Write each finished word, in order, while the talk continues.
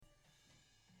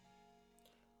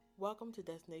Welcome to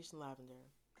Destination Lavender,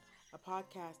 a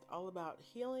podcast all about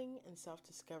healing and self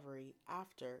discovery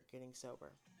after getting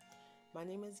sober. My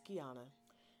name is Gianna,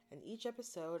 and each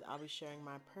episode I'll be sharing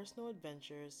my personal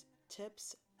adventures,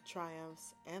 tips,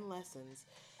 triumphs, and lessons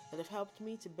that have helped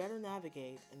me to better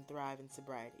navigate and thrive in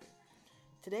sobriety.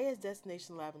 Today is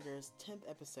Destination Lavender's 10th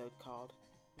episode called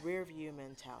Rear View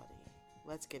Mentality.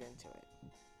 Let's get into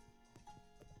it.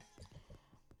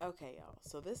 Okay, y'all.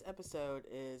 So this episode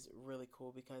is really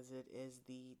cool because it is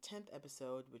the 10th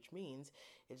episode, which means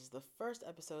it is the first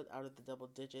episode out of the double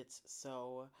digits.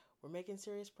 So we're making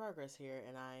serious progress here,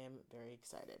 and I am very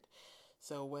excited.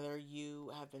 So whether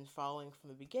you have been following from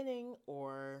the beginning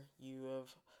or you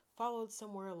have followed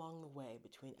somewhere along the way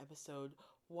between episode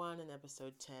 1 and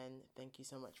episode 10, thank you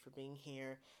so much for being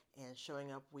here and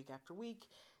showing up week after week,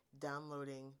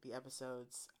 downloading the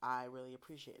episodes. I really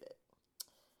appreciate it.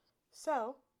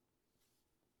 So,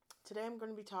 today I'm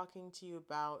going to be talking to you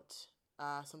about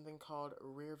something called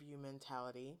rear view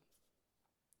mentality.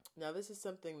 Now, this is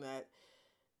something that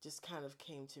just kind of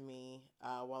came to me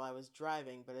while I was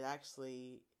driving, but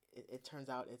it turns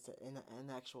out it's an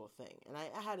actual thing. And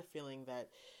I had a feeling that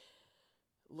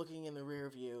looking in the rear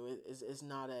view is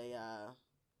not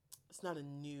it's not a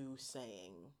new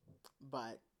saying,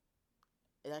 but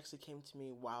it actually came to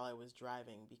me while I was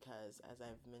driving because, as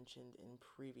I've mentioned in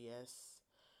previous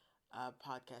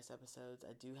podcast episodes,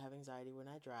 I do have anxiety when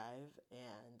I drive,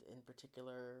 and in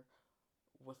particular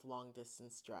with long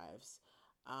distance drives.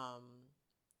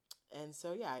 And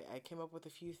so, yeah, I came up with a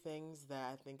few things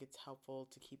that I think it's helpful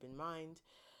to keep in mind,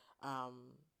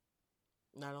 um,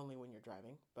 not only when you're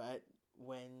driving, but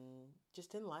when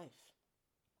just in life,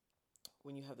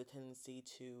 when you have the tendency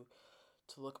to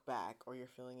look back or you're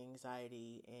feeling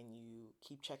anxiety and you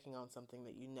keep checking on something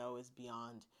that you know is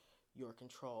beyond your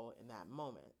control in that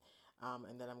moment.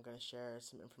 And then I'm going to share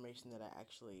some information that I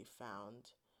actually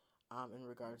found in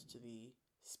regards to the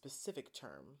specific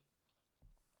term,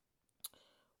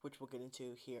 which we'll get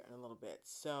into here in a little bit.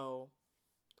 So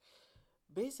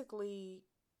basically,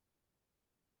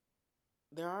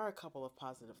 there are a couple of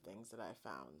positive things that I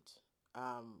found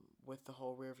with the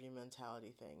whole rear view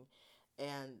mentality thing.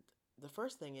 And the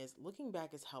first thing is looking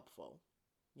back is helpful,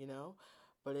 you know,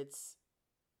 but it's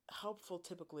helpful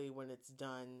typically when it's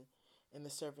done in the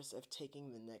service of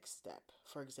taking the next step.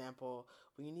 For example,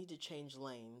 when you need to change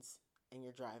lanes and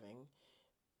you're driving,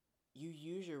 you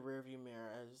use your rear view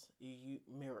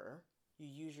you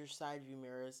use your side view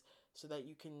mirrors so that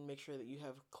you can make sure that you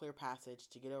have clear passage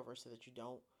to get over so that you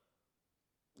don't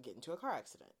get into a car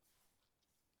accident.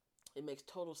 It makes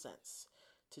total sense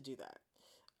to do that.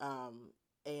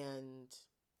 And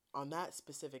on that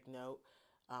specific note,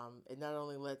 it not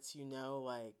only lets you know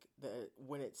like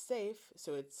when it's safe,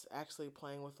 so it's actually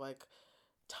playing with like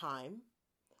time,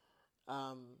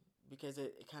 um, because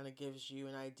it kind of gives you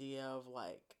an idea of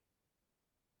like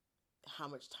how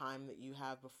much time that you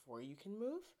have before you can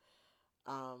move.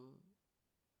 Um,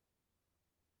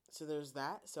 so there's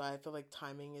that. So I feel like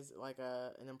timing is like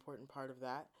an important part of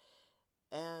that,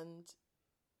 and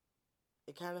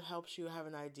it kind of helps you have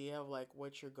an idea of like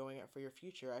what you're going at for your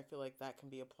future. I feel like that can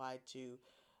be applied to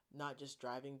not just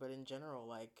driving, but in general.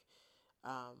 Like,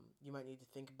 you might need to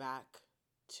think back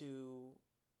to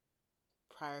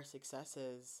prior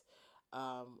successes,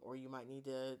 or you might need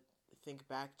to think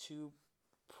back to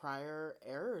prior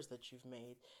errors that you've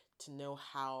made to know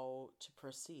how to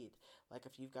proceed. Like,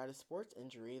 if you've got a sports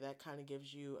injury, that kind of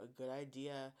gives you a good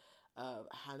idea of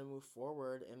how to move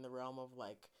forward in the realm of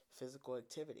like physical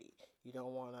activity. You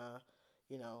don't want to,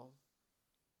 you know,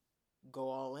 go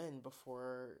all in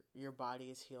before your body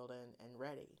is healed and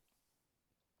ready.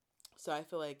 So I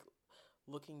feel like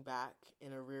looking back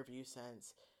in a rear view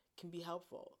sense can be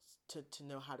helpful to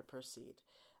know how to proceed.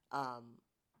 Um,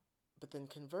 but then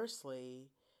conversely,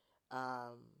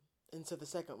 um, and so the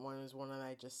second one is one that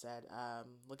I just said.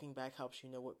 Looking back helps you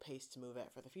know what pace to move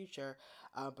at for the future.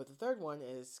 But the third one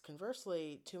is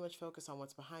conversely, too much focus on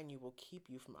what's behind you will keep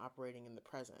you from operating in the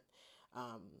present.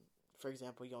 Um, for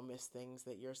example, you'll miss things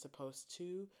that you're supposed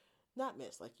to not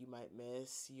miss. Like you might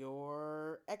miss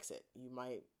your exit. You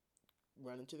might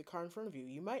run into the car in front of you.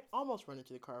 You might almost run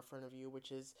into the car in front of you,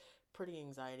 which is pretty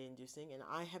anxiety inducing, and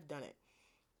I have done it.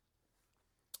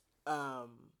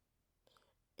 Um,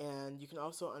 and you can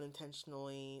also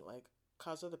unintentionally like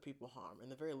cause other people harm in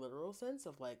the very literal sense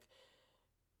of like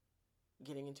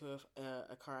getting into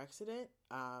a car accident,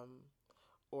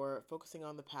 or focusing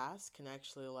on the past can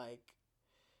actually like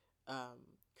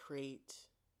create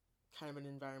kind of an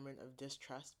environment of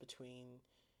distrust between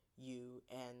you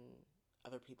and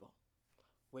other people,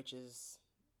 which is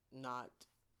not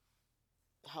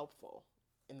helpful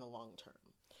in the long term.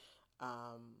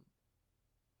 Um,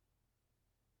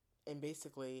 and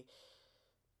basically,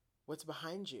 what's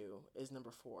behind you is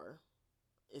number four,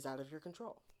 is out of your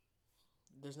control.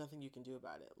 There's nothing you can do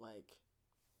about it. Like,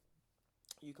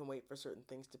 you can wait for certain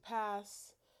things to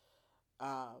pass,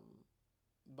 um,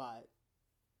 but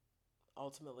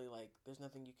ultimately, like, there's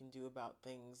nothing you can do about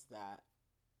things that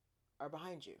are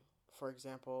behind you. For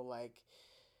example, like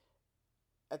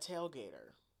a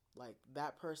tailgater. Like,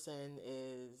 that person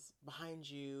is behind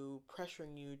you,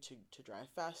 pressuring you to drive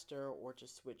faster or to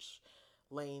switch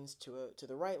lanes to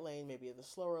the right lane, maybe the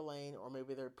slower lane, or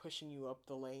maybe they're pushing you up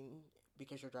the lane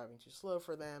because you're driving too slow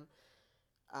for them.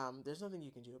 There's nothing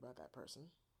you can do about that person.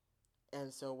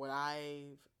 And so what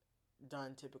I've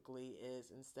done typically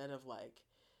is, instead of like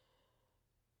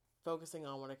focusing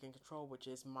on what I can control, which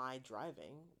is my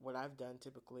driving, what I've done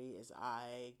typically is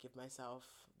I give myself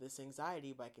this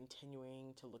anxiety by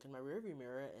continuing to look in my rearview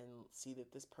mirror and see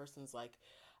that this person's like,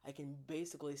 I can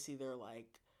basically see their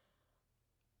like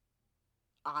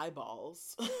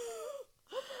eyeballs,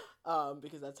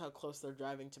 because that's how close they're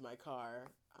driving to my car.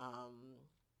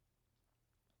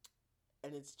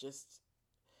 And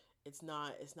it's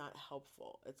not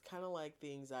helpful. It's kind of like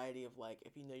the anxiety of like,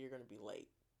 if you know you're going to be late.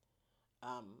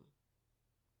 Um,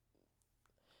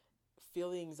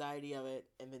 feel the anxiety of it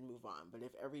and then move on. But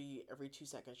if every 2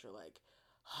 seconds you're like,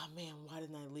 oh man, why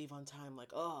didn't I leave on time?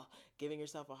 Like, oh, giving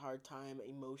yourself a hard time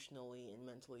emotionally and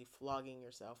mentally, flogging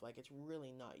yourself, like, it's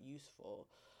really not useful.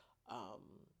 Um,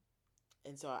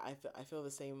 and so I feel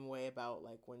the same way about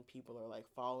like when people are like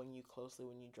following you closely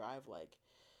when you drive. Like,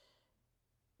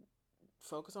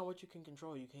 focus on what you can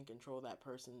control. You can control that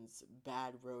person's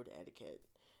bad road etiquette.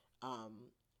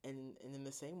 And in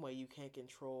the same way, you can't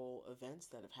control events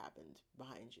that have happened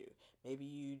behind you. Maybe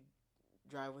you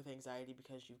drive with anxiety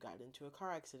because you've gotten into a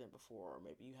car accident before, or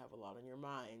maybe you have a lot on your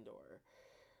mind, or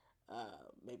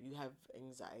maybe you have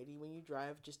anxiety when you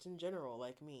drive just in general,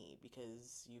 like me,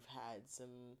 because you've had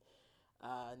some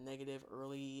negative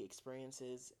early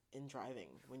experiences in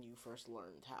driving when you first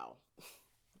learned how.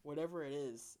 Whatever it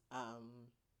is,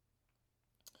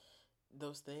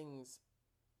 those things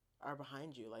are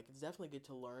behind you. Like, it's definitely good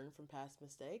to learn from past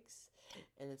mistakes,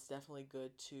 and it's definitely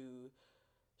good to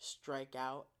strike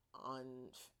out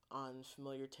on on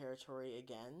familiar territory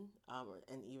again,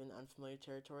 and even unfamiliar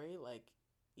territory. Like,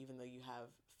 even though you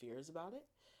have fears about it,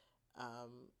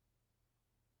 um,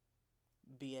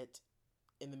 be it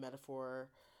in the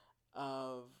metaphor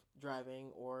of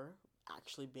driving or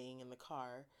actually being in the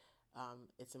car,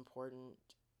 it's important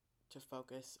to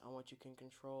focus on what you can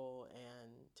control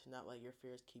and to not let your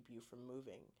fears keep you from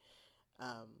moving.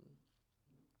 Um,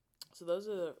 so those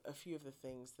are a few of the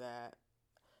things that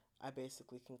I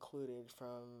basically concluded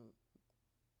from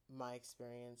my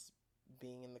experience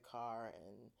being in the car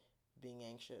and being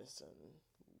anxious and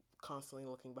constantly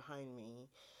looking behind me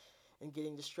and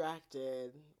getting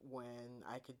distracted when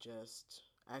I could just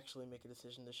actually make a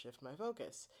decision to shift my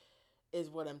focus, is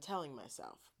what I'm telling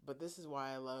myself. But this is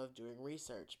why I love doing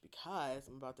research, because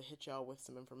I'm about to hit y'all with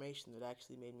some information that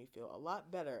actually made me feel a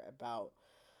lot better about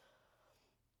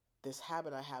this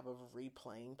habit I have of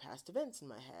replaying past events in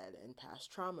my head and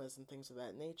past traumas and things of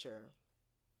that nature.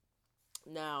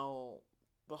 Now,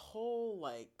 the whole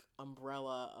like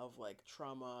umbrella of like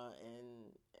trauma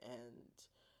and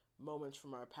moments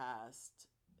from our past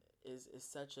is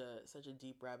such a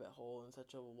deep rabbit hole and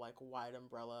such a like wide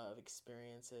umbrella of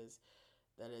experiences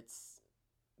that it's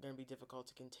going to be difficult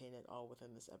to contain it all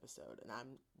within this episode. And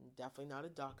I'm definitely not a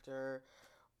doctor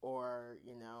or,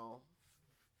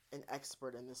 an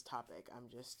expert in this topic. I'm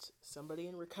just somebody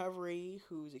in recovery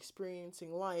who's experiencing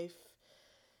life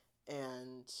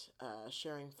and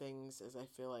sharing things as I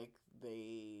feel like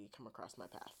they come across my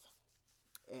path,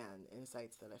 and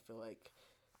insights that I feel like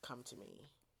come to me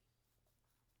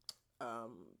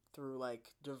um, through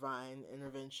like divine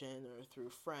intervention or through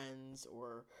friends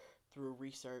or through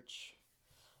research,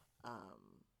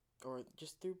 um, or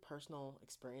just through personal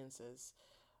experiences.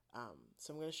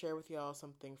 So I'm going to share with y'all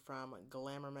something from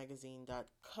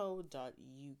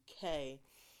glamourmagazine.co.uk.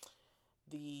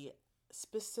 The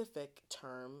specific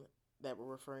term that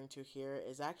we're referring to here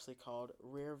is actually called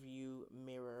rear view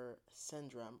mirror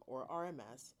syndrome, or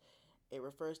RMS. It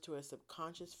refers to a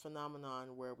subconscious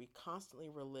phenomenon where we constantly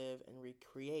relive and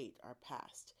recreate our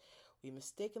past. We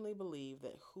mistakenly believe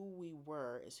that who we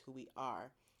were is who we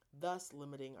are, thus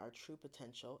limiting our true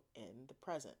potential in the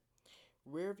present.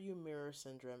 Rearview mirror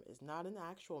syndrome is not an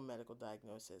actual medical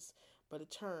diagnosis, but a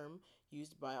term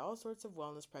used by all sorts of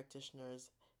wellness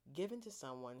practitioners given to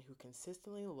someone who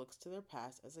consistently looks to their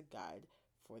past as a guide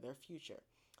for their future.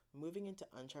 Moving into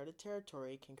uncharted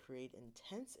territory can create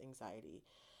intense anxiety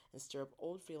and stir up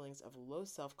old feelings of low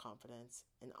self confidence,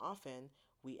 and often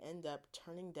we end up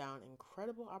turning down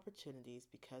incredible opportunities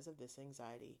because of this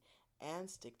anxiety and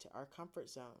stick to our comfort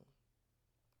zone.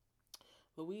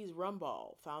 Louise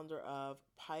Rumball, founder of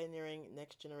Pioneering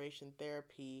Next Generation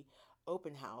Therapy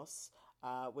Open House,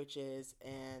 which is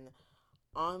an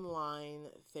online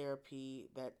therapy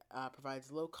that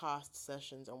provides low cost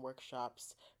sessions and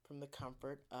workshops from the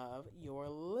comfort of your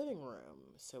living room.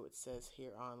 So it says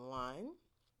here online.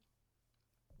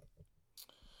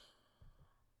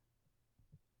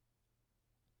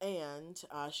 And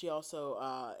she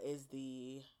also is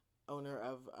the owner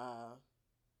of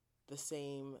the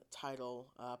same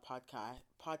title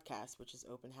podcast, which is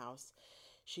Open House.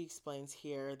 She explains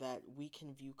here that we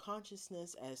can view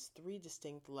consciousness as three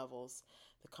distinct levels: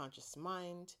 the conscious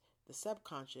mind, the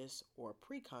subconscious or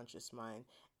preconscious mind,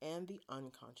 and the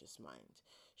unconscious mind.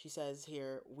 She says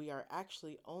here we are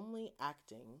actually only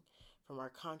acting from our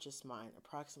conscious mind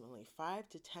approximately 5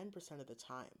 to 10% of the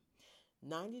time.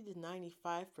 90 to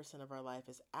 95% of our life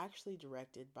is actually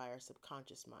directed by our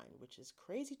subconscious mind, which is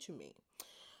crazy to me.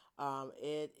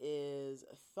 It is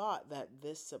thought that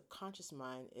this subconscious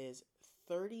mind is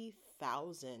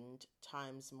 30,000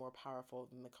 times more powerful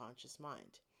than the conscious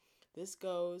mind. This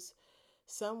goes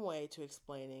some way to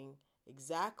explaining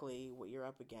exactly what you're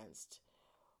up against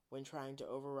when trying to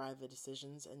override the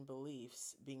decisions and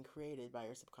beliefs being created by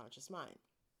your subconscious mind.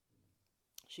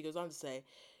 She goes on to say,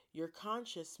 your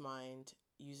conscious mind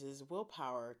uses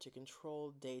willpower to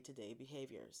control day-to-day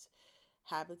behaviors,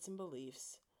 habits, and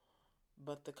beliefs,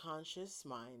 but the conscious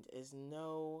mind is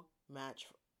no match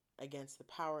against the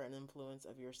power and influence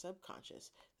of your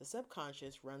subconscious. The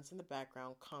subconscious runs in the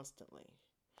background constantly.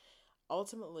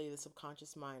 Ultimately, the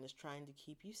subconscious mind is trying to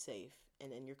keep you safe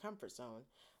and in your comfort zone,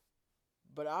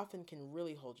 but often can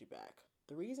really hold you back.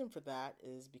 The reason for that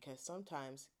is because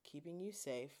sometimes keeping you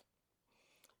safe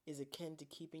is akin to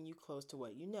keeping you close to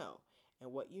what you know,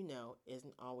 and what you know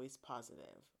isn't always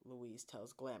positive, Louise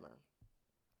tells Glamour.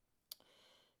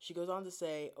 She goes on to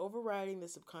say, overriding the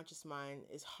subconscious mind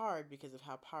is hard because of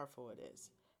how powerful it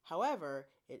is. However,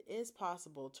 it is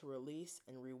possible to release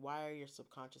and rewire your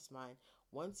subconscious mind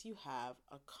once you have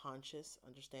a conscious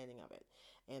understanding of it.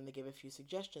 And they give a few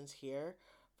suggestions here.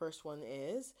 First one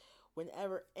is,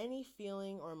 whenever any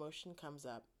feeling or emotion comes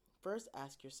up, first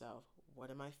ask yourself,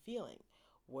 what am I feeling?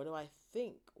 What do I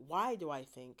think? Why do I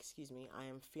think, I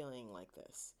am feeling like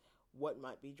this? What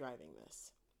might be driving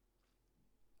this?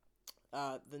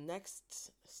 The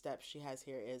next step she has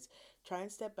here is try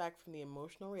and step back from the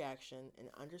emotional reaction and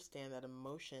understand that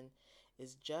emotion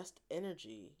is just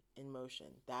energy in motion.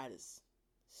 That is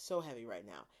so heavy right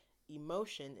now.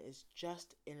 Emotion is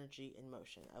just energy in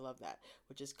motion. I love that,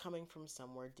 which is coming from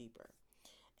somewhere deeper.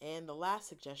 And the last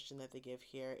suggestion that they give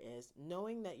here is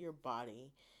knowing that your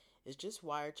body is just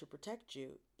wired to protect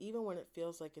you, even when it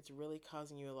feels like it's really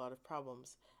causing you a lot of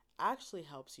problems, actually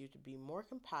helps you to be more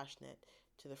compassionate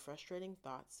to the frustrating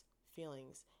thoughts,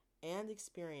 feelings, and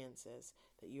experiences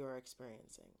that you are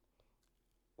experiencing.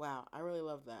 Wow, I really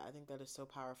love that. I think that is so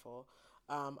powerful.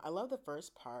 I love the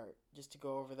first part, just to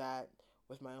go over that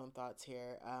with my own thoughts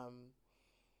here.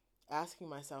 Asking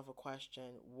myself a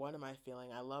question, what am I feeling?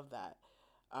 I love that.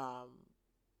 Um,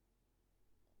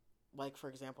 like, for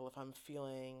example, if I'm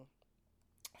feeling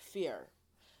fear,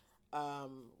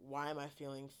 why am I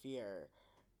feeling fear?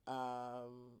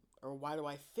 Or why do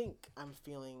I think I'm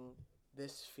feeling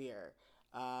this fear?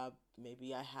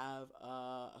 Maybe I have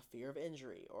a fear of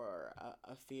injury, or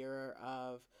a fear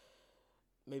of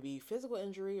maybe physical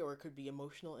injury, or it could be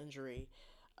emotional injury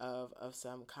of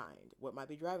some kind. What might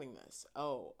be driving this?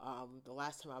 Oh, the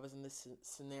last time I was in this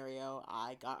scenario,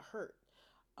 I got hurt.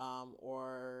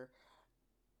 Or,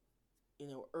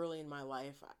 early in my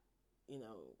life,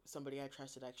 somebody I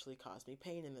trusted actually caused me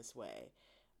pain in this way.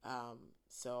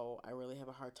 So I really have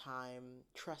a hard time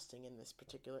trusting in this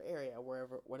particular area,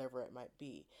 whatever it might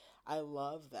be. I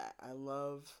love that. I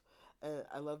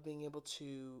love being able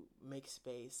to make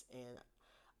space and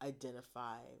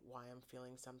identify why I'm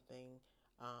feeling something.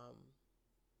 Um,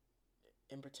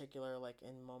 in particular, like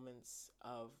in moments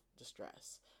of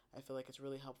distress, I feel like it's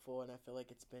really helpful, and I feel like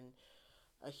it's been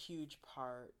a huge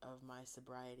part of my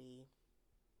sobriety,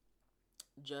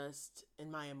 just in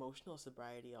my emotional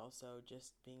sobriety, also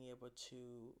just being able to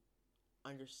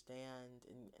understand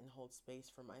and hold space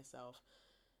for myself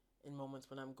in moments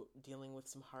when I'm dealing with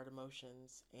some hard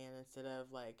emotions, and instead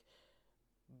of like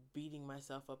beating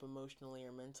myself up emotionally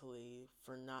or mentally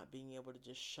for not being able to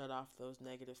just shut off those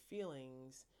negative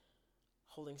feelings,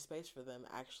 holding space for them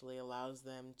actually allows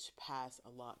them to pass a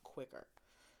lot quicker,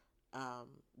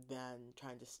 than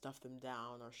trying to stuff them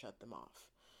down or shut them off.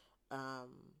 Um,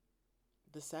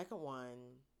 the second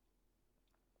one,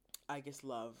 I just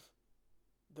love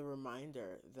the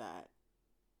reminder that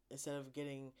instead of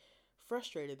getting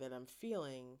frustrated that I'm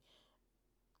feeling,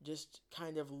 just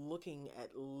kind of looking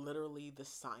at literally the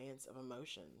science of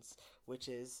emotions, which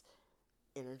is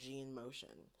energy in motion,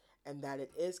 and that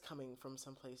it is coming from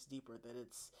someplace deeper,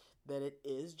 that it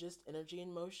is just energy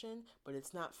in motion, but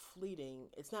it's not fleeting.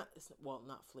 Not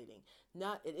fleeting.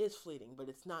 Not It is fleeting, but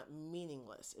it's not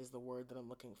meaningless is the word that I'm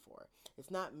looking for. It's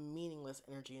not meaningless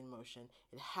energy in motion.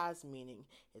 It has meaning.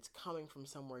 It's coming from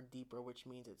somewhere deeper, which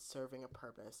means it's serving a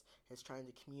purpose. It's trying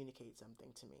to communicate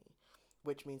something to me,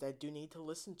 which means I do need to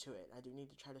listen to it. I do need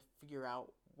to try to figure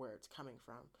out where it's coming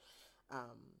from.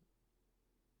 Um,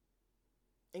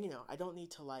 and I don't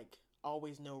need to like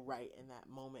always know right in that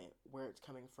moment where it's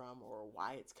coming from or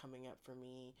why it's coming up for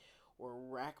me, or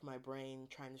rack my brain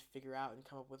trying to figure out and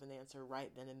come up with an answer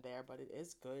right then and there. But it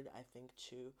is good, I think,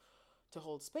 to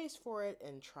hold space for it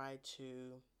and try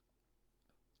to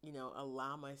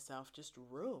allow myself just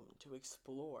room to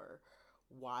explore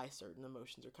why certain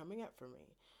emotions are coming up for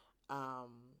me.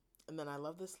 um, and then I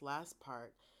love this last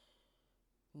part,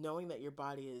 knowing that your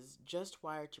body is just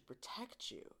wired to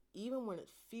protect you, even when it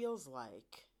feels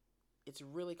like it's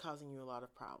really causing you a lot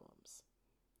of problems.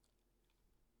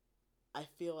 I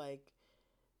feel like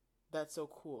that's so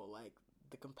cool. Like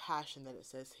the compassion that it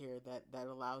says here, that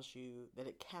allows you, that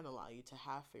it can allow you to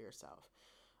have for yourself,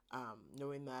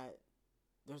 knowing that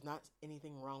there's not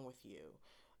anything wrong with you.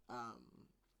 Um,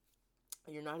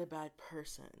 you're not a bad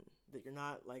person. That you're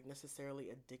not like necessarily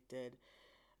addicted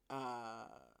uh,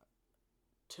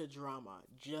 to drama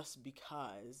just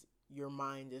because your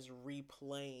mind is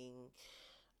replaying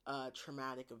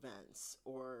traumatic events,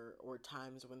 or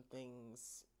times when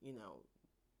things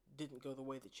didn't go the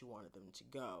way that you wanted them to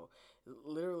go. It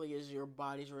literally is your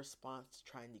body's response to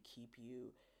trying to keep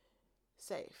you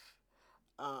safe.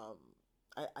 um,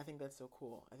 I think that's so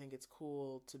cool. I think it's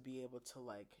cool to be able to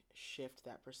like shift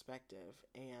that perspective,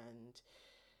 and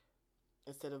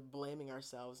instead of blaming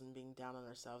ourselves and being down on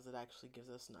ourselves, it actually gives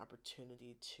us an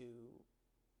opportunity to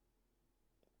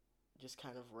just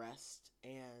kind of rest.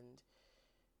 And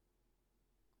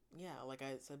yeah, like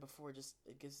I said before, just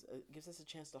it gives us a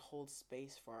chance to hold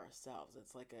space for ourselves.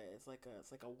 It's like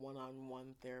a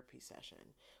one-on-one therapy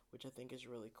session, which I think is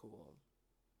really cool.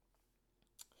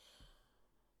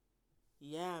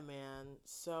 Yeah, man.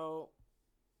 So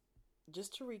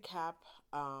just to recap,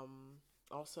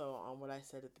 also on what I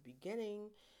said at the beginning,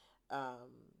 um,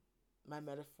 my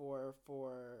metaphor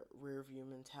for rear view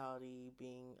mentality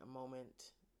being a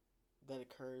moment that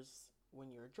occurs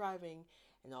when you're driving,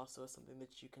 and also something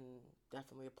that you can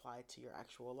definitely apply to your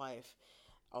actual life.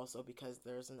 Also, because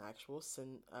there's an actual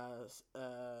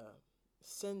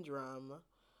syndrome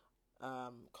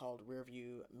called rear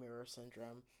view mirror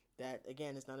syndrome, that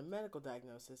again is not a medical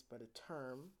diagnosis but a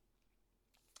term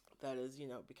that is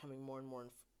becoming more and more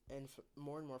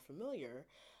more and more familiar.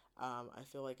 I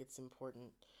feel like it's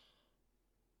important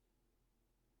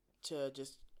to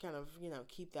just kind of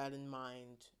keep that in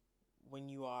mind when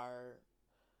you are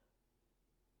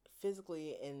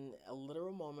physically in a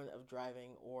literal moment of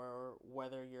driving, or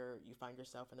whether you find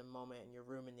yourself in a moment and you're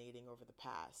ruminating over the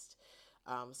past.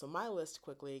 So my list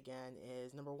quickly again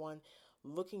is: number one,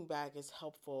 looking back is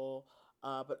helpful,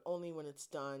 but only when it's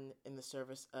done in the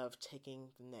service of taking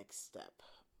the next step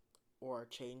or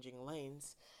changing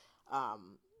lanes.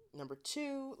 Um, Number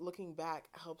two, looking back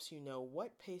helps you know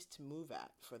what pace to move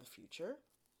at for the future.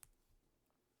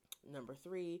 Number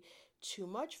three, too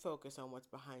much focus on what's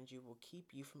behind you will keep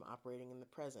you from operating in the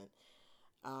present.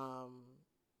 Um,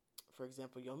 for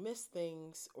example, you'll miss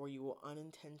things, or you will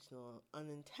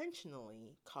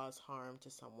unintentionally cause harm to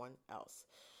someone else.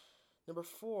 Number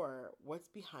four, what's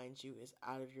behind you is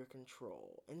out of your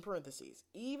control. In parentheses,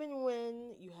 even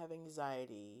when you have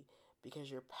anxiety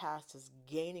because your past is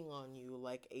gaining on you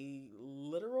like a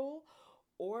literal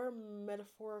or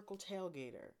metaphorical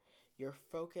tailgater, your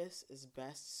focus is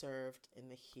best served in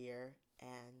the here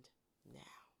and now.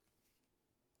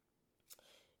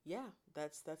 Yeah,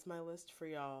 that's my list for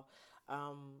y'all.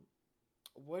 Um,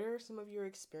 what are some of your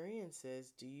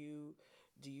experiences? Do you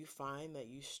find that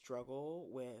you struggle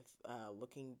with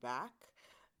looking back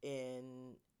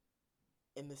in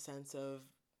in the sense of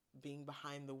being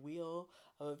behind the wheel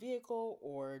of a vehicle,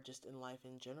 or just in life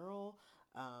in general?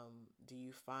 Do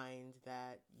you find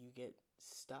that you get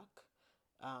stuck,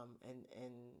 and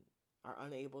are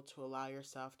unable to allow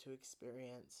yourself to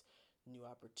experience new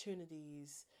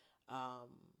opportunities, um,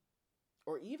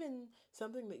 or even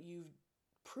something that you've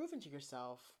proven to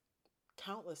yourself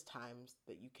countless times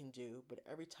that you can do, but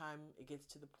every time it gets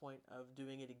to the point of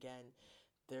doing it again,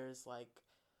 there's like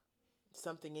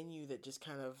something in you that just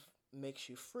kind of makes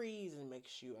you freeze and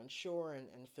makes you unsure and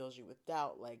fills you with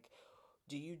doubt. Like,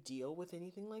 do you deal with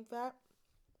anything like that?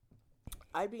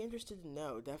 I'd be interested to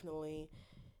know. Definitely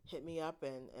hit me up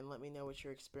and let me know what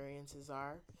your experiences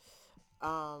are.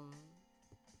 Um,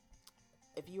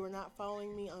 if you are not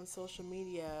following me on social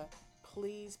media,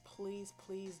 please, please,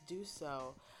 please do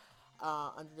so.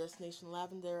 Under Destination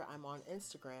Lavender, I'm on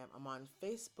Instagram, I'm on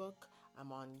Facebook,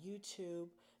 I'm on YouTube.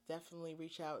 Definitely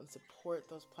reach out and support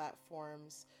those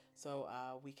platforms so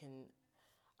we can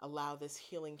allow this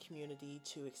healing community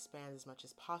to expand as much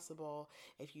as possible.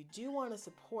 If you do want to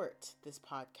support this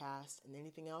podcast and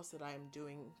anything else that I am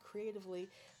doing creatively,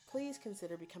 please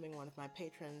consider becoming one of my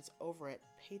patrons over at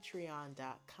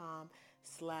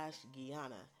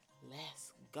patreon.com/Guyana.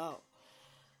 Let's go.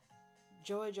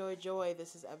 Joy, joy, joy.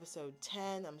 This is episode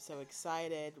 10. I'm so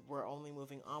excited. We're only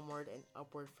moving onward and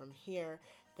upward from here.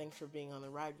 Thanks for being on the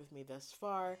ride with me thus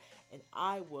far. And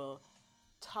I will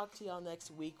talk to y'all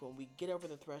next week when we get over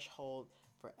the threshold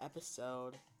for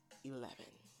episode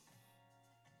 11.